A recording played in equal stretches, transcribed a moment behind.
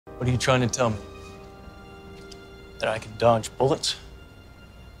What are you trying to tell me? That I can dodge bullets?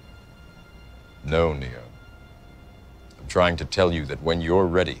 No, Neo. I'm trying to tell you that when you're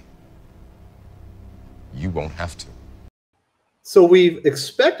ready, you won't have to. So we've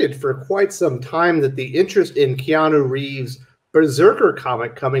expected for quite some time that the interest in Keanu Reeves BRZRKR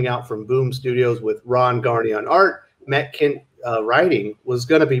comic coming out from Boom Studios with Ron Garney on art, Matt Kindt writing was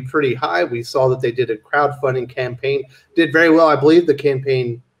going to be pretty high. We saw that they did a crowdfunding campaign, did very well. I believe the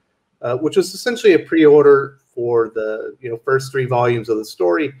campaign, which was essentially a pre-order for the first 3 volumes of the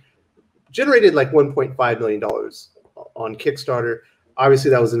story, generated like $1.5 million on Kickstarter. Obviously,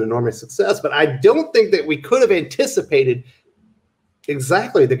 that was an enormous success, but I don't think that we could have anticipated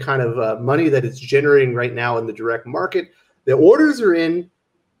exactly the kind of money that it's generating right now in the direct market. The orders are in,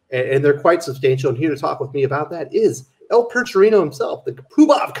 and they're quite substantial. And here to talk with me about that is El Percherino himself, the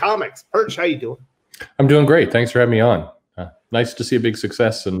Poobah of comics. Perch, how you doing? I'm doing great. Thanks for having me on. Nice to see a big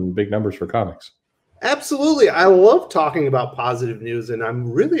success and big numbers for comics. Absolutely. I love talking about positive news, and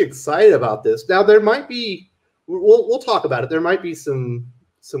I'm really excited about this. Now, there might be, we'll talk about it. There might be some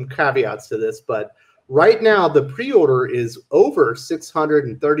caveats to this, but right now the pre-order is over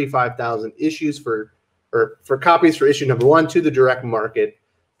 635,000 issues for copies for issue number 1 to the direct market.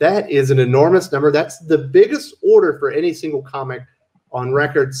 That is an enormous number. That's the biggest order for any single comic on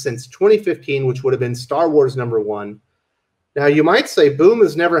record since 2015, which would have been Star Wars #1. Now, you might say Boom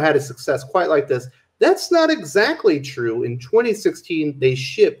has never had a success quite like this. That's not exactly true. In 2016, they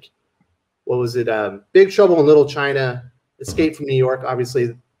shipped, what was it, Big Trouble in Little China, Escape from New York.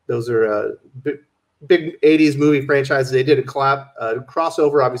 Obviously, those are big 80s movie franchises. They did a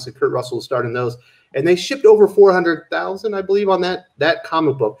crossover. Obviously, Kurt Russell starred in those. And they shipped over 400,000, I believe, on that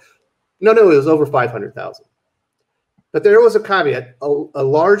comic book. No, it was over 500,000. But there was a caveat. A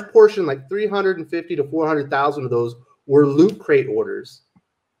large portion, like 350 to 400,000 of those, were Loot Crate orders.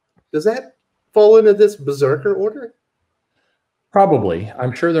 Does that fall into this BRZRKR order? Probably.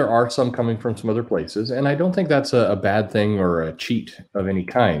 I'm sure there are some coming from some other places, and I don't think that's a bad thing or a cheat of any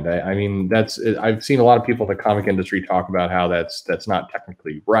kind. I mean, I've seen a lot of people in the comic industry talk about how that's not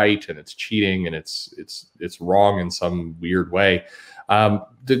technically right, and it's cheating, and it's wrong in some weird way.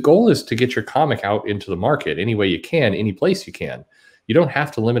 The goal is to get your comic out into the market any way you can, any place you can. You don't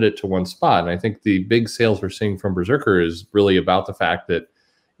have to limit it to one spot. And I think the big sales we're seeing from BRZRKR is really about the fact that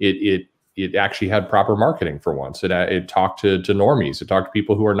it actually had proper marketing for once. It talked to normies. It talked to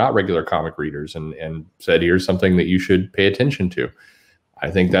people who are not regular comic readers and said, here's something that you should pay attention to. I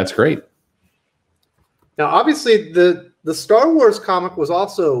think that's great. Now, obviously, the Star Wars comic was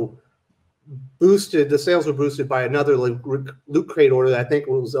also boosted. The sales were boosted by another Loot Crate order that I think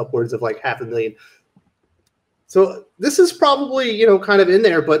was upwards of like 500,000. So this is probably, kind of in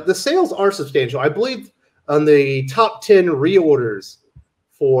there, but the sales are substantial. I believe on the top 10 reorders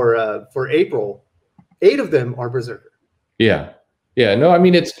for April, 8 of them are BRZRKR. Yeah. No, I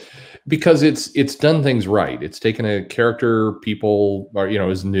mean, it's because it's done things right. It's taken a character people are,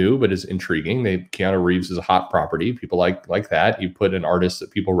 is new, but is intriguing. Keanu Reeves is a hot property. People like that. You put an artist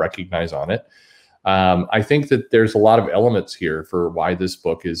that people recognize on it. I think that there's a lot of elements here for why this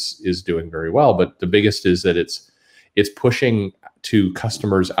book is doing very well. But the biggest is that it's pushing to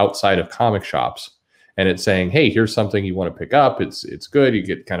customers outside of comic shops. And it's saying, hey, here's something you want to pick up. It's good. You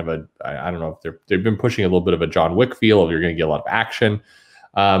get kind of I don't know if they've been pushing a little bit of a John Wick feel. You're going to get a lot of action.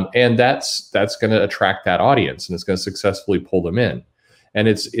 And that's going to attract that audience, and it's going to successfully pull them in. And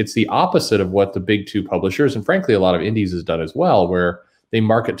it's the opposite of what the big 2 publishers, and frankly, a lot of indies has done as well, where they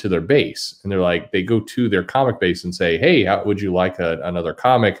market to their base. And they're like, they go to their comic base and say, hey, how would you like another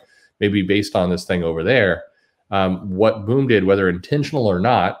comic, maybe based on this thing over there? What Boom did, whether intentional or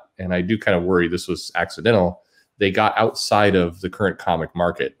not, and I do kind of worry this was accidental, they got outside of the current comic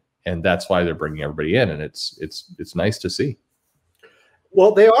market, and that's why they're bringing everybody in, and it's nice to see.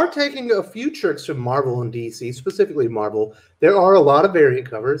 Well, they are taking a few tricks from Marvel and DC, specifically Marvel. There are a lot of variant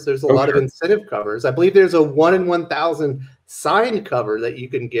covers. There's a lot of incentive covers. I believe there's a 1 in 1,000 signed cover that you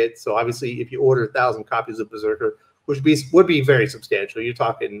can get. So obviously, if you order 1,000 copies of BRZRKR, which would be very substantial. You're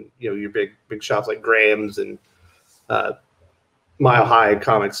talking, your big shops like Graham's and Mile High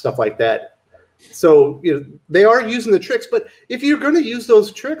Comics, stuff like that. So they are using the tricks. But if you're going to use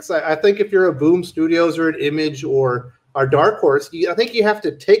those tricks, I think if you're a Boom Studios or an Image or our Dark Horse, I think you have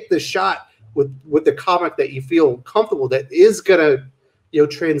to take the shot with the comic that you feel comfortable that is going to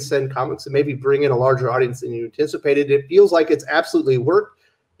transcend comics and maybe bring in a larger audience than you anticipated. It feels like it's absolutely worked,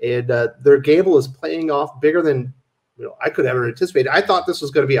 and their gamble is playing off bigger than I could ever anticipate. I thought this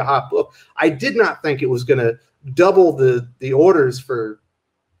was going to be a hot book. I did not think it was going to double the orders for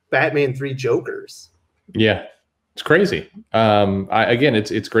Batman 3 Jokers. Yeah. It's crazy. Again,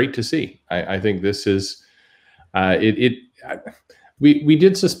 it's great to see. I think this is we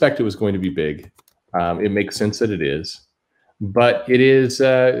did suspect it was going to be big. It makes sense that it is, but it is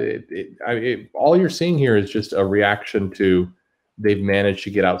all you're seeing here is just a reaction to they've managed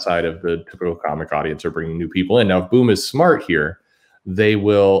to get outside of the typical comic audience or bringing new people in. Now, if Boom is smart here, they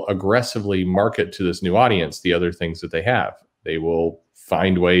will aggressively market to this new audience the other things that they have. They will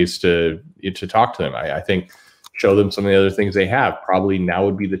find ways to talk to them. I think show them some of the other things they have. Probably now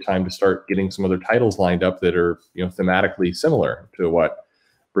would be the time to start getting some other titles lined up that are, you know, thematically similar to what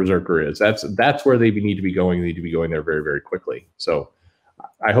Berserker is. That's where they need to be going. They need to be going there very, very quickly. So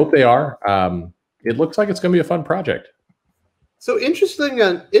I hope they are. It looks like it's going to be a fun project. So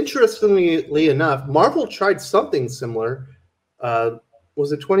interestingly enough, Marvel tried something similar.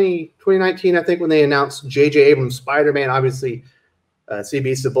 Was it 2019, I think, when they announced J.J. Abrams' Spider-Man? Obviously,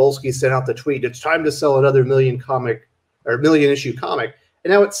 CB Cebulski sent out the tweet, "It's time to sell another million issue comic."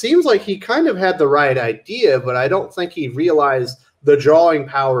 And now it seems like he kind of had the right idea, but I don't think he realized the drawing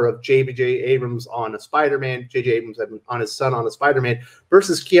power of J.J. Abrams on a Spider-Man, J.J. Abrams on his son on a Spider-Man,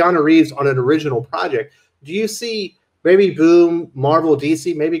 versus Keanu Reeves on an original project. Do you see maybe Boom, Marvel,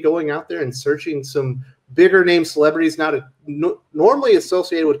 DC maybe going out there and searching some bigger name celebrities normally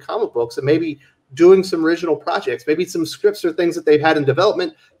associated with comic books and maybe doing some original projects, maybe some scripts or things that they've had in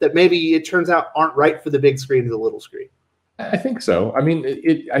development that maybe it turns out aren't right for the big screen or the little screen? I think so. I mean,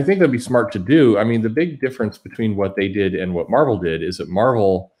 I think that'd be smart to do. I mean, the big difference between what they did and what Marvel did is that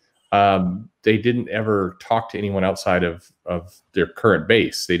Marvel, they didn't ever talk to anyone outside of their current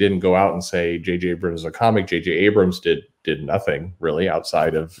base. They didn't go out and say J.J. Abrams is a comic. J.J. Abrams did nothing really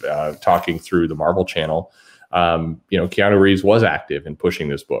outside of talking through the Marvel channel. You know, Keanu Reeves was active in pushing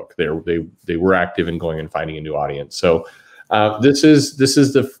this book. They were active in going and finding a new audience. So this is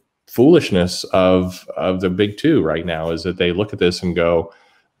the foolishness of the big two right now, is that they look at this and go,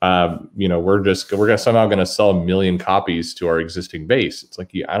 you know, we're somehow going to sell 1 million copies to our existing base. It's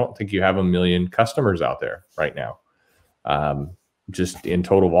like, I don't think you have 1 million customers out there right now, just in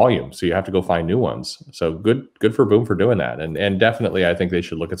total volume. So you have to go find new ones. So good for Boom for doing that. And definitely, I think they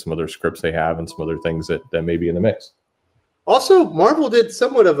should look at some other scripts they have and some other things that may be in the mix. Also, Marvel did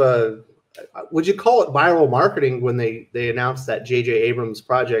somewhat of a, would you call it viral marketing when they announced that J.J. Abrams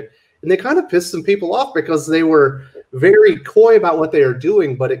project? And they kind of pissed some people off because they were very coy about what they were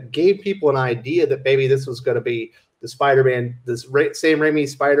doing, but it gave people an idea that maybe this was going to be the Spider-Man, this Sam Raimi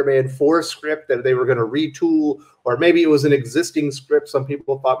Spider-Man 4 script that they were going to retool, or maybe it was an existing script. Some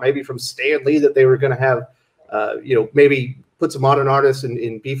people thought maybe from Stan Lee that they were going to have, you know, maybe put some modern artists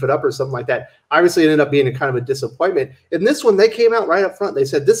and beef it up or something like that. Obviously, it ended up being a kind of a disappointment. In this one, they came out right up front. They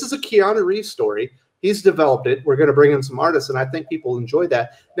said, this is a Keanu Reeves story. He's developed it. We're going to bring in some artists, and I think people enjoyed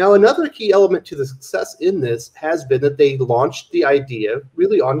that. Now, another key element to the success in this has been that they launched the idea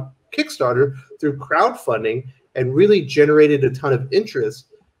really on Kickstarter through crowdfunding and really generated a ton of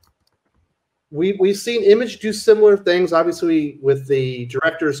interest. We've seen Image do similar things, obviously, with the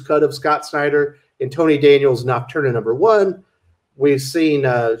director's cut of Scott Snyder and Tony Daniels' Nocturna #1. We've seen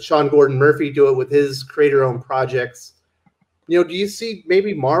Sean Gordon Murphy do it with his creator-owned projects. You know, do you see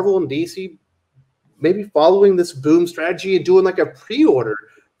maybe Marvel and DC maybe following this Boom strategy and doing like a pre-order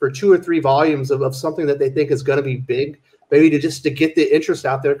for 2 or 3 volumes of something that they think is going to be big, maybe to get the interest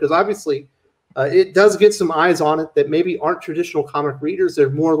out there? Because obviously it does get some eyes on it that maybe aren't traditional comic readers.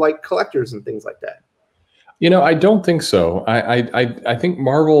 They're more like collectors and things like that. You know, I don't think so. I think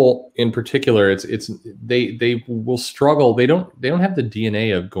Marvel in particular, they will struggle. They don't have the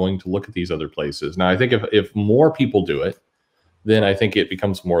DNA of going to look at these other places. Now, I think if more people do it, then I think it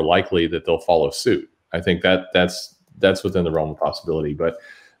becomes more likely that they'll follow suit. I think that's within the realm of possibility. But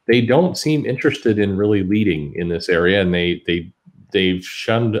they don't seem interested in really leading in this area, and they've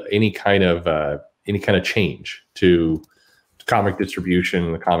shunned any kind of change to comic distribution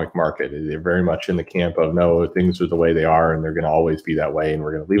in the comic market. They're very much in the camp of, no, things are the way they are, and they're going to always be that way, and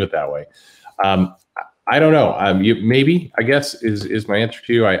we're going to leave it that way. I don't know. Maybe, I guess, is my answer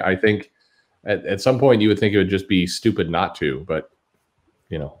to you. I think at some point you would think it would just be stupid not to, but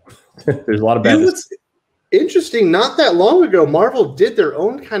you know, there's a lot of bad. What's interesting, not that long ago, Marvel did their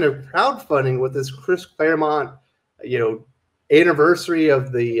own kind of crowdfunding with this Chris Claremont, you know, anniversary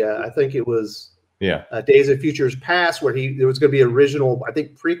of the I think it was Days of Futures Past, where there was going to be an original, I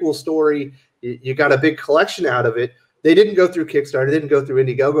think, prequel story. You got a big collection out of it. They didn't go through Kickstarter, they didn't go through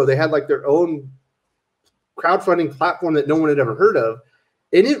Indiegogo. They had like their own crowdfunding platform that no one had ever heard of,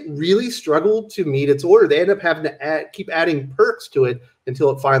 and it really struggled to meet its order. They ended up having to keep adding perks to it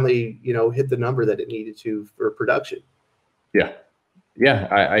until it finally, you know, hit the number that it needed to for production. Yeah.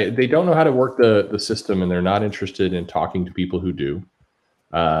 Yeah, they don't know how to work the system, and they're not interested in talking to people who do.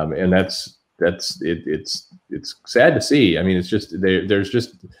 And that's it's sad to see. I mean, it's just there's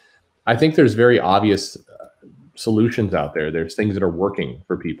just, I think there's very obvious solutions out there. There's things that are working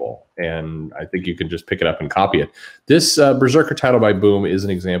for people, and I think you can just pick it up and copy it. This Berserker title by Boom is an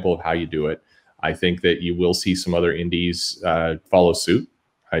example of how you do it. I think that you will see some other indies follow suit.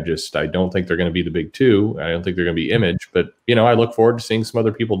 I don't think they're going to be the big two. I don't think they're going to be Image, but I look forward to seeing some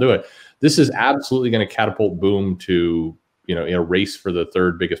other people do it. This is absolutely going to catapult Boom to, in a race for the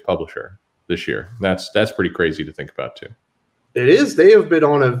third biggest publisher this year. That's pretty crazy to think about too. It is. They have been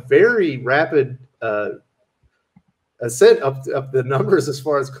on a very rapid ascent up the numbers as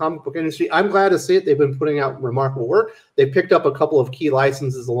far as comic book industry. I'm glad to see it. They've been putting out remarkable work. They picked up a couple of key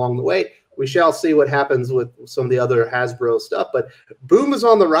licenses along the way. We shall see what happens with some of the other Hasbro stuff, but Boom is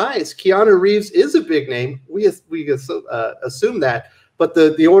on the rise. Keanu Reeves is a big name. We assume that, but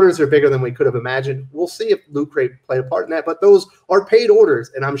the orders are bigger than we could have imagined. We'll see if Loot Crate played a part in that, but those are paid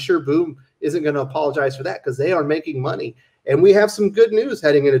orders, and I'm sure Boom isn't going to apologize for that because they are making money. And we have some good news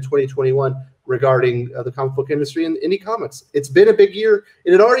heading into 2021 regarding the comic book industry and indie comics. It's been a big year,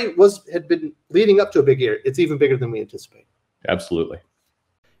 and it had been leading up to a big year. It's even bigger than we anticipated. Absolutely.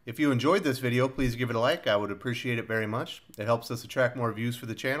 If you enjoyed this video, please give it a like. I would appreciate it very much. It helps us attract more views for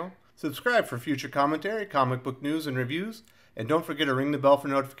the channel. Subscribe for future commentary, comic book news, and reviews. And don't forget to ring the bell for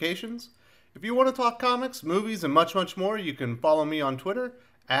notifications. If you want to talk comics, movies, and much, much more, you can follow me on Twitter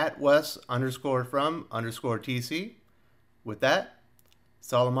at Wes_from_TC. With that,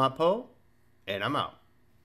 Salamat Po, and I'm out.